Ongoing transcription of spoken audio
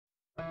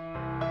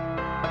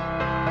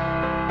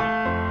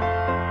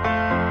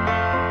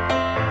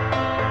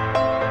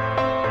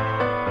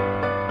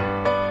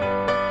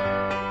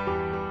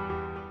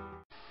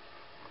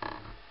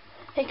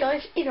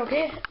guys, EDog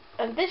here,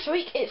 and this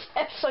week it's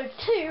episode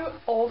 2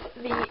 of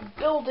the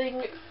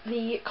building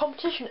the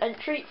competition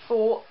entry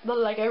for the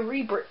LEGO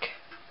Rebrick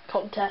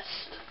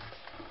contest.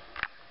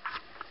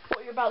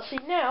 What you're about to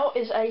see now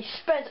is a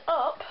sped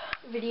up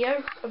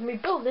video of me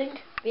building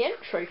the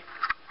entry.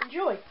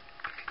 Enjoy!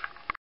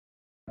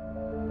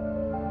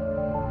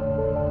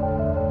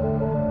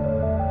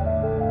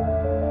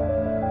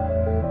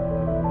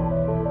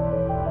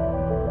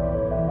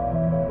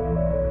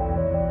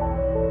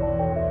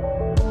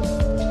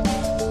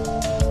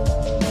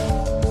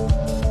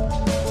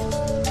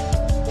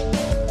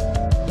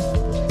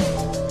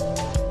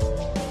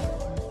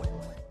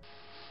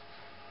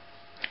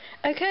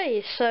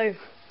 Okay, so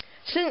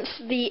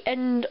since the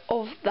end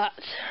of that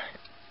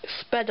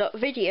sped up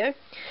video,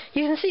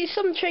 you can see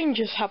some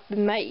changes have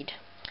been made.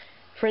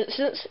 For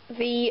instance,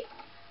 the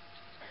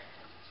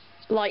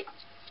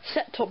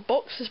set-top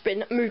box has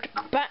been moved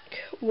back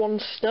one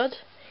stud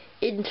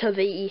into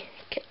the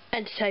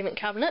entertainment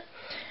cabinet.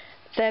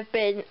 There have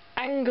been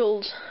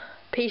angled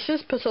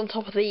pieces put on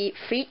top of the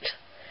feet,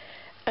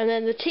 and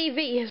then the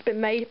TV has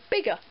been made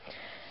bigger.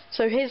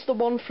 So here's the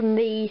one from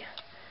the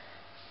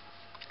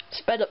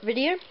sped up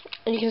video,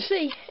 and you can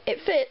see it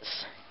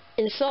fits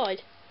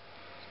inside,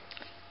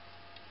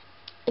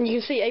 and you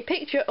can see a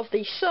picture of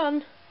the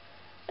sun,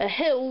 a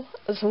hill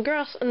and some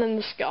grass, and then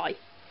the sky.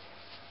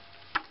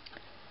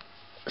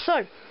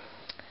 So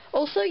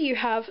also you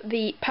have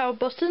the power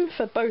button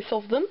for both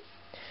of them.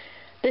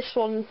 This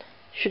one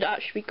should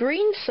actually be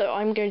green, so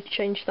I'm going to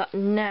change that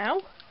now,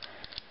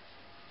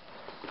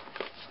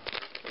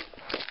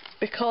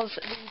 because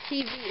the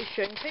TV is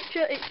showing a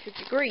picture, it should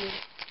be green.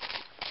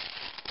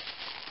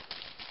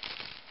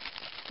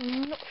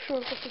 I'm not sure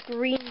I've got a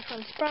green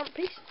transparent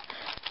piece.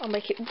 I'll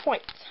make it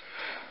white.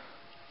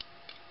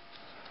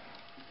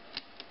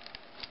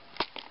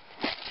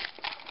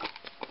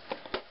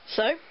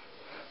 So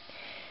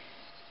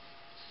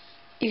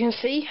you can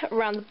see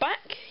around the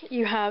back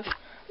you have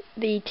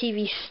the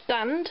TV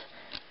stand,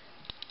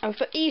 and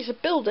for ease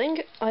of building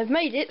I've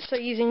made it so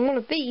using one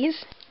of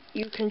these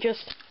you can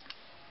just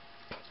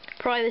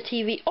pry the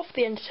TV off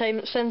the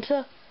entertainment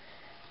centre,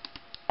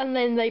 and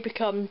then they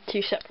become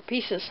two separate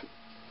pieces.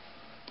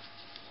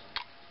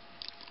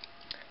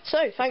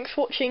 So, thanks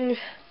for watching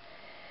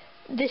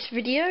this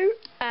video,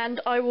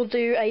 and I will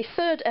do a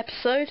third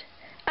episode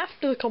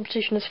after the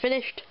competition is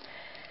finished,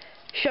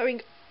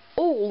 showing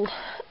all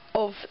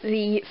of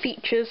the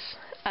features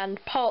and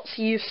parts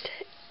used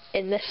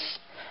in this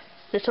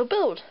little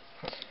build.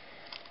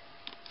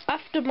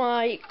 After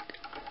my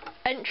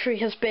entry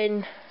has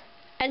been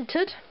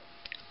entered,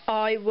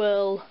 I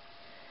will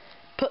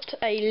put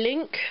a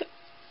link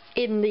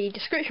in the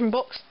description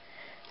box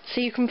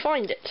so you can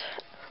find it.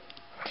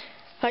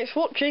 Thanks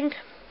for watching.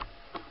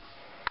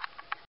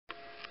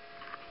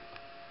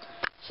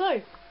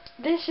 So,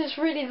 this is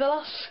really the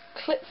last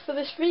clip for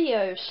this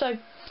video. So,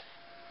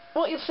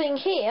 what you're seeing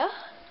here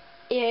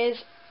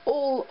is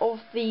all of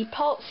the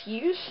parts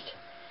used,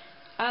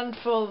 and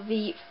for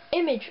the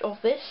image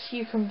of this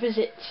you can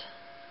visit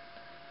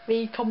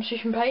the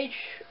competition page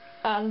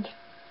and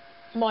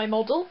my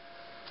model.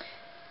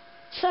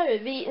 So,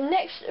 the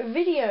next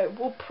video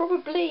will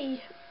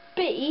probably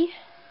be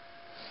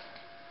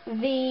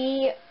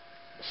the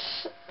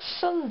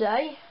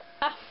Sunday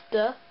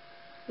after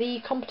the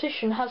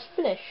competition has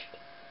finished,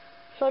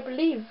 which I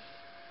believe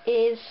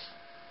is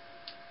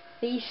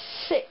the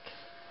 6th,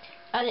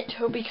 and it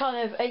will be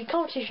kind of a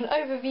competition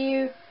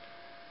overview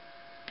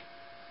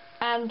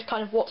and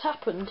kind of what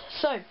happened.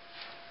 So,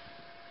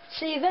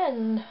 see you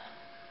then.